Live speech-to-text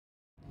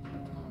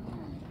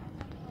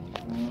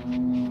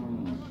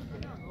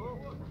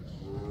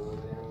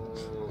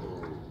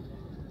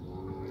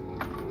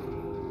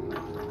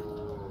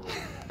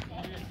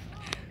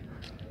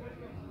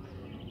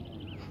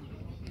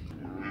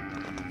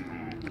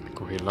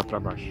Correr lá pra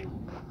baixo.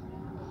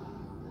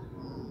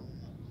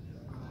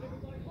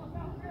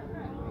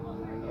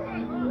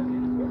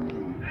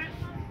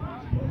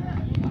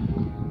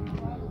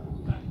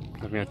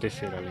 A minha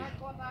terceira ali.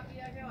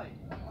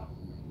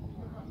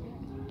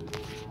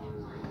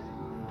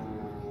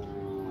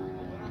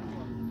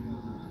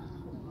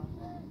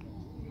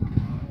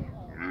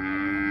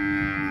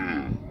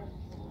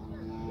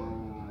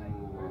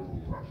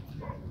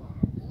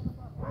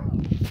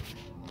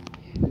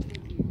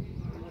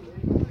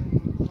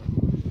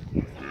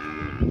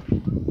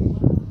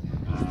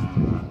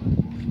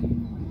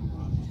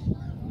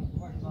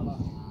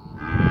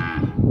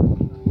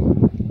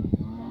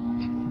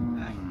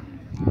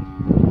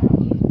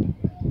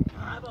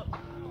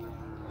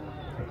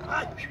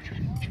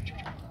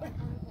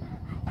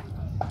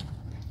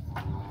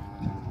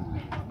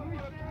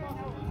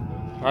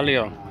 Ali,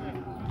 ó.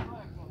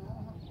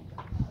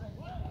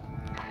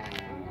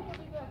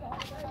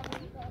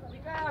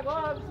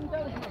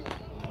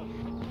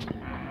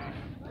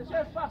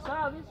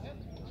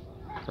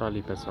 Só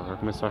ali, pessoal. Já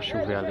começou a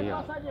chover ali,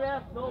 ó.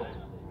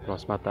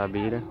 Próxima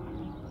Tabira.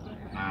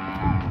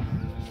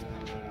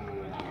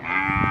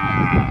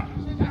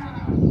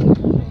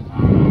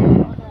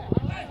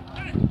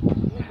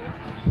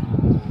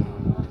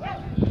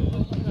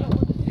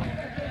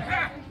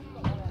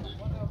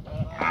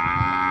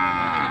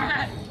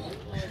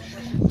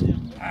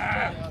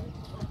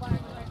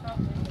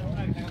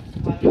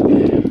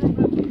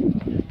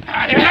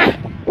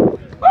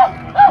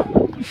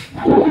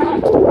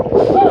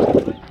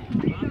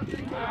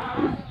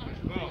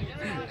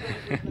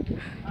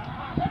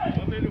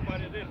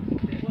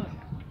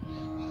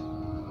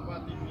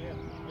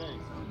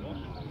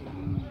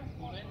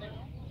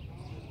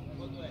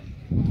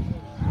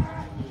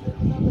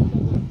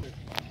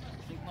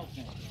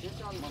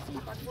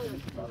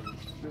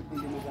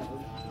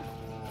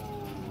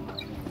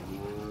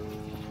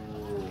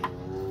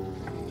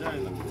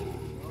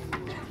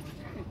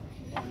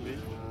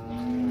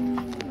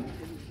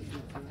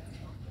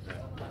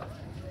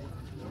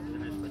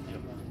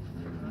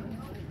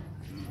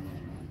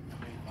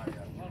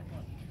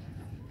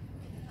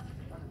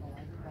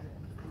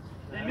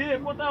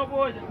 Emílio, conta o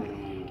boi.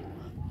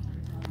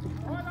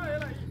 Olha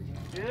ele aí.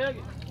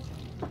 Chegue.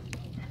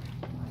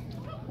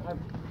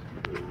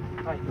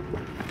 Vai.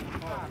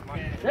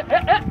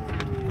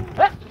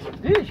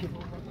 Vixe.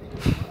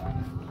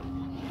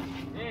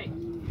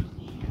 Ei.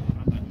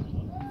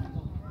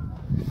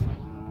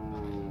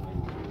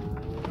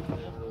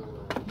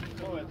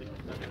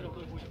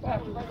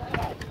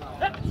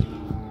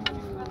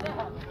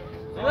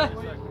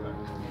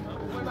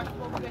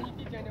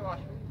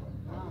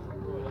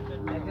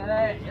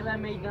 Ele é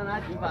meio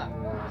danado, pá.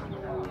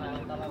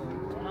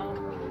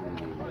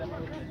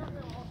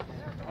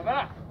 Vai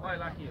lá, olha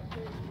lá aqui.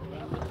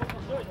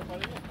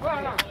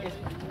 Vai lá.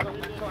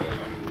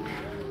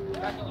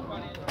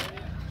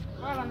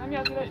 Vai lá, na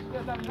minha direita,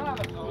 não dá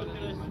nada.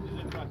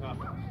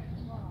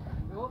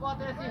 Eu vou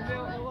botar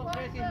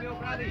esses meus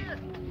pra ali.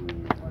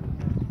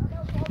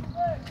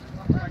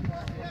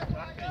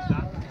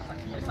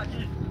 Essa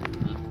aqui.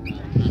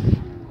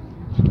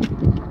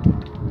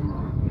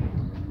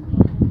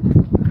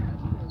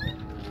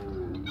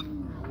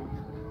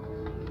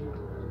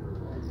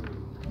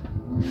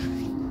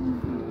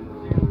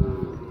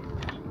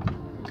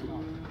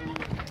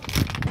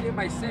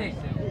 Mais 100.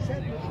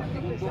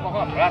 Vou colocar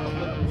uma prata.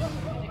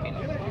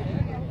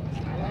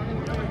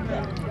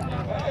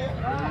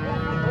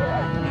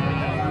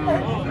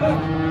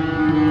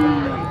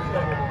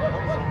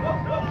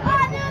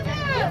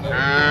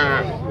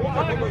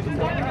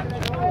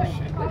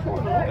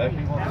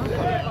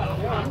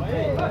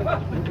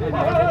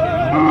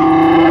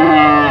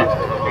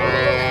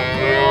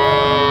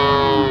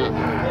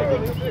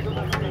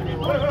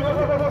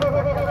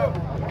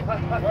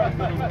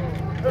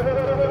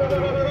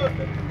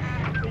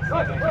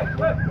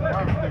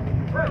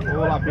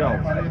 Ô, Lapião.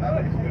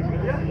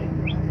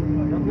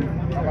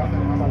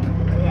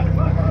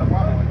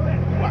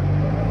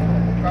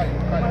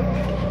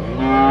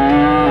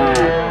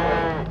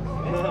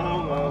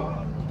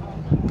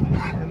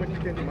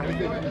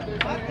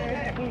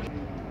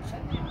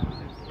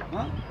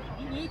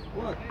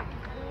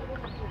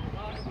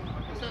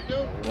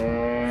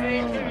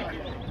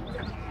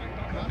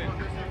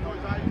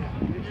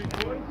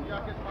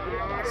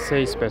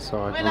 Seis,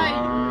 pessoal, aqui.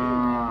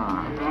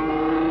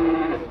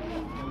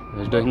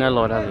 Os dois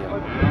Nelore ali, ó.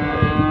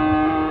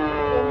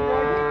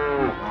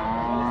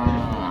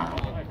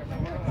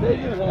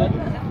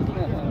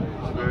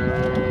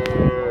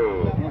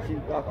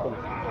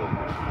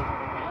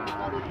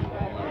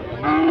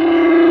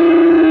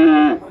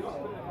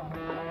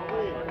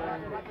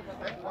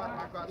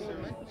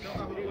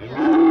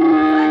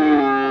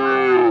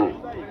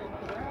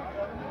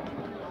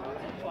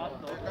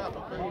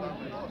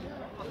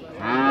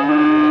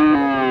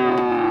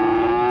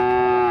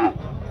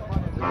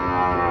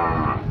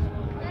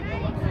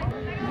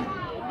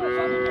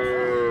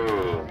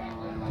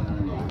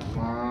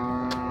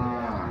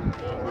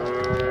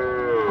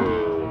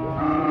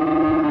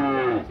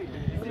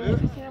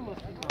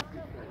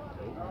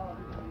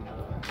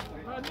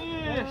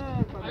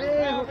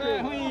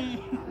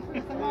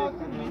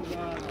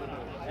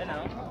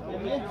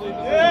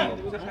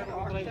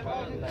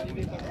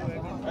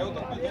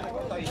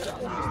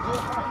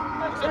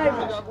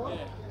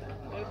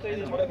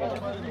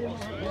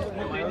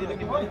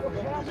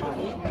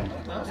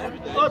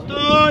 Ô,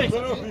 Tons!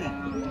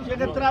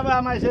 Chega de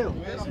trabalhar mais eu.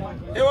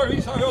 Eu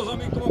vim só ver os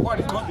amigos que tomam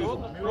 40 anos de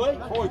outro. Foi?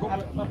 Foi,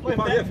 foi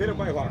fazer a feira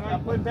para levar.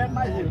 Foi bebe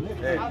mais eu.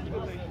 É.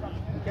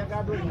 Quer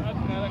ganhar 2 mil.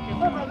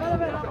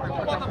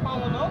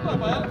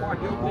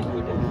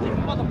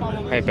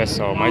 Aí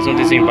pessoal, mais um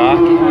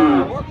desembarque.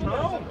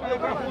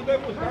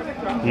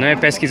 Não é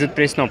pesquisa de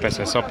preço não,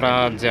 pessoal, é só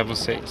pra dizer a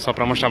vocês, só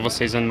pra mostrar a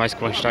vocês os animais que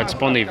vão estar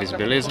disponíveis,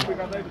 beleza?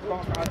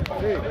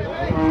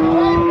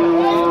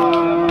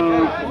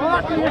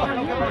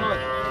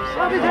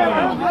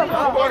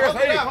 Bora essa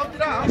aí! Vamos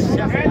tirar!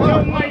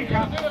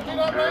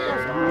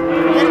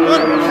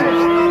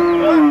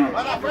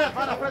 Vai na frente,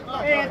 vai na frente!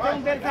 É, tem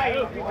um deles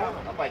aí!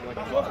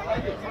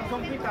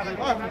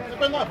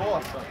 Depois nós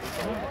volta!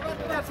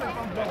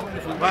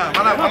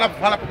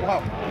 Vai lá pro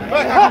curral!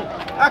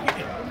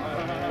 Aqui!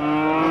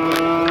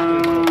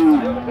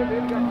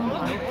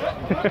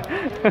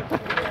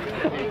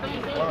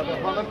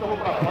 Vai, que eu vou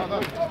pra lá,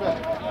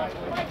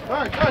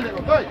 vai,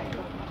 negão, vai!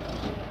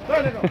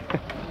 Vai, negão!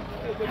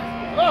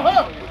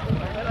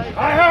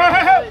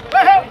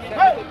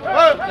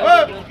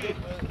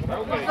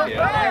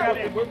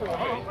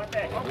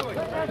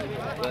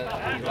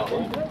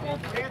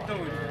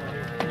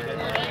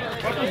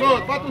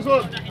 Bota os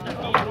outros!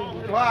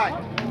 Vai!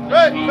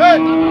 Vem!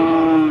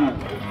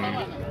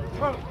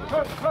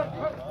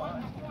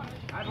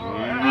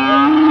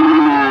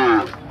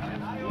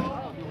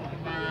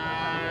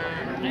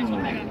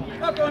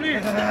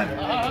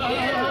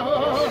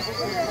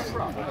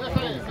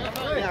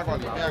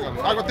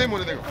 Água tem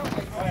molho, nego.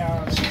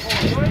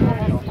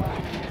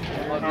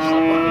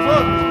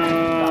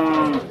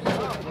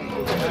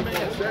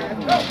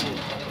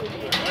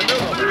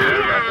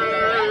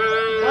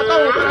 Bota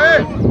um,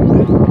 peraí.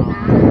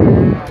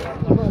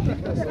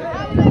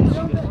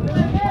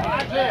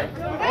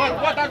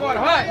 Bota agora,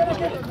 vai.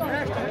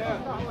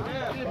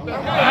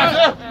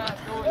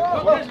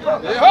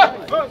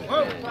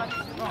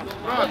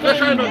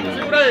 Deixa aí, meu.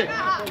 Segura aí.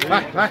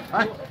 Vai.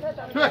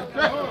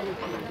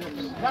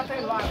 Já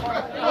tem lá.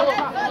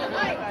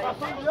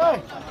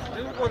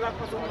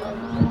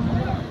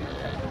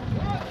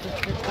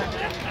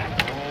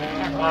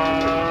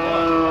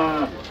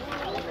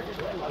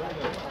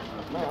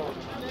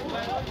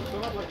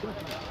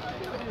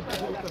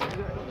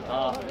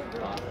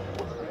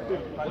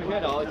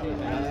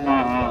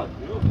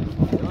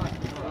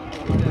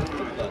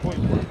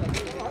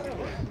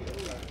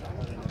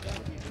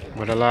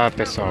 Bora lá,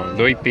 pessoal,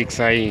 doe Pix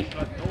aí,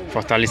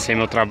 fortalecer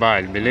meu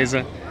trabalho,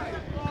 beleza?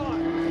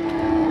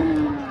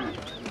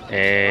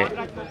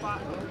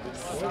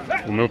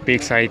 O meu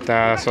Pix aí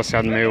tá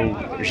associado no meu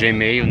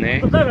Gmail,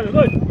 né?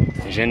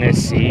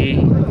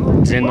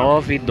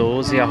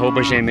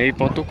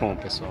 genesi1912@gmail.com,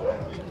 pessoal.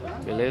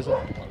 Beleza?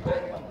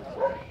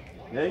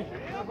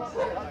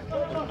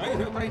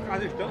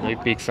 E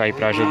Pix aí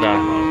pra ajudar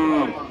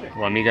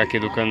o amigo aqui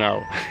do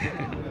canal.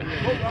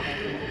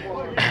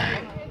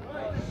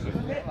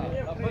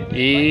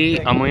 E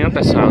amanhã,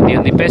 pessoal,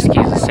 dia de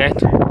pesquisa,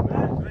 certo?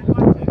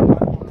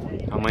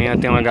 Amanhã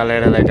tem uma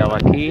galera legal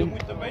aqui.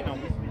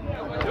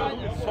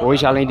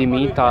 Hoje, além de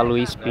mim, tá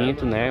Luiz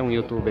Pinto, né? Um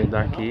youtuber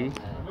daqui.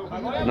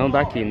 Não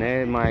daqui,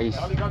 né? Mas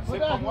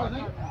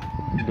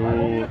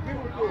do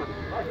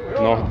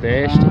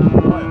Nordeste.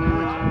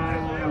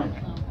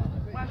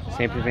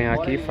 Sempre vem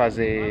aqui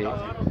fazer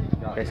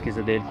a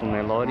pesquisa dele com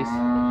Nelores.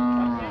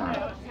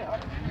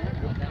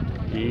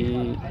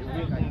 E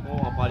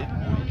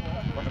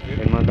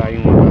quero mandar aí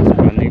um abraço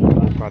para Negro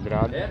do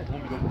Quadrado,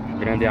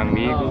 grande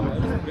amigo.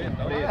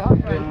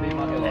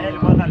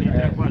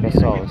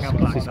 Pessoal,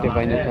 se inscreva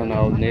aí no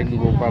canal Negro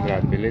do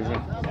Quadrado, beleza?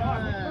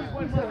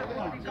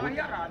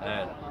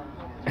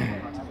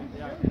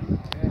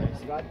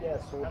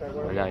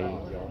 Olha aí.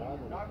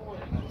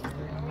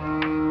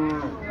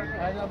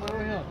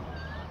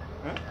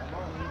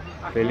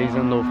 Feliz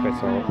ano novo,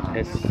 pessoal.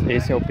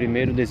 Esse é o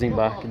primeiro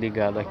desembarque de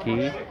gado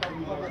aqui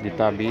de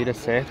Tabira,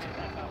 certo?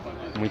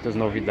 Muitas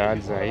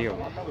novidades aí, ó.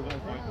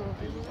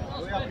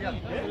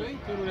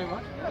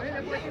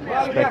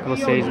 Espero que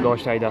vocês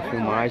gostem aí da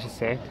filmagem,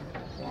 certo?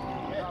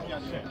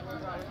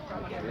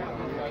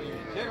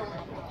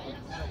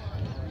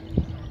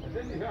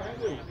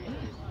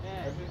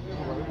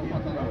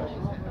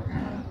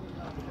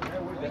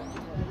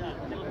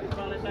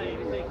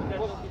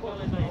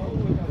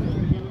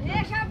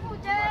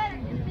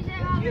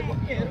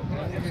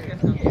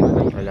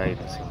 Olha aí,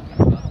 pessoal.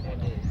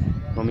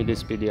 Vou me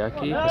despedir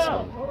aqui,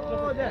 pessoal.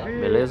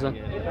 Beleza?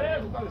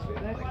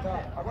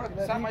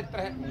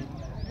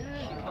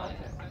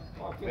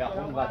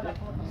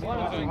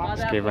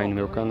 Se inscreva aí no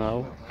meu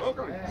canal,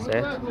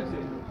 certo?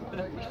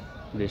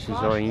 Deixa o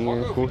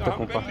joinha, curta,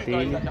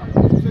 compartilhe.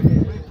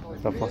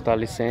 Tá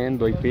fortalecendo,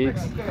 doe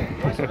Pix.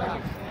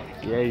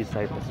 E é isso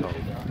aí, pessoal.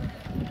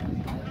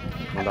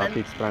 Mandar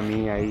Pix pra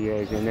mim aí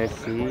é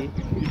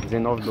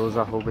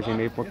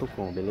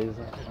genesi1912@gmail.com,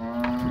 beleza?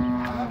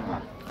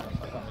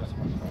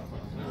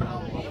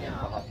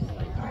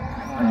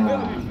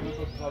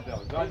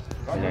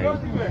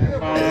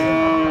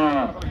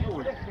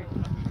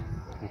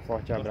 Um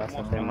forte abraço,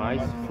 até mais.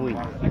 Fui.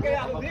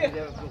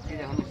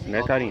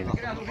 Né, carinha?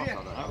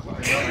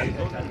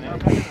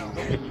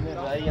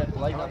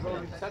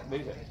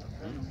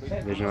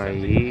 Vejam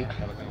aí.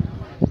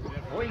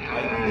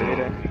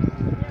 Feira.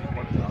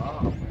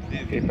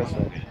 Ok,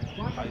 pessoal.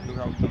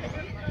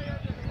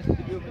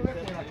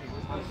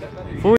 Fui.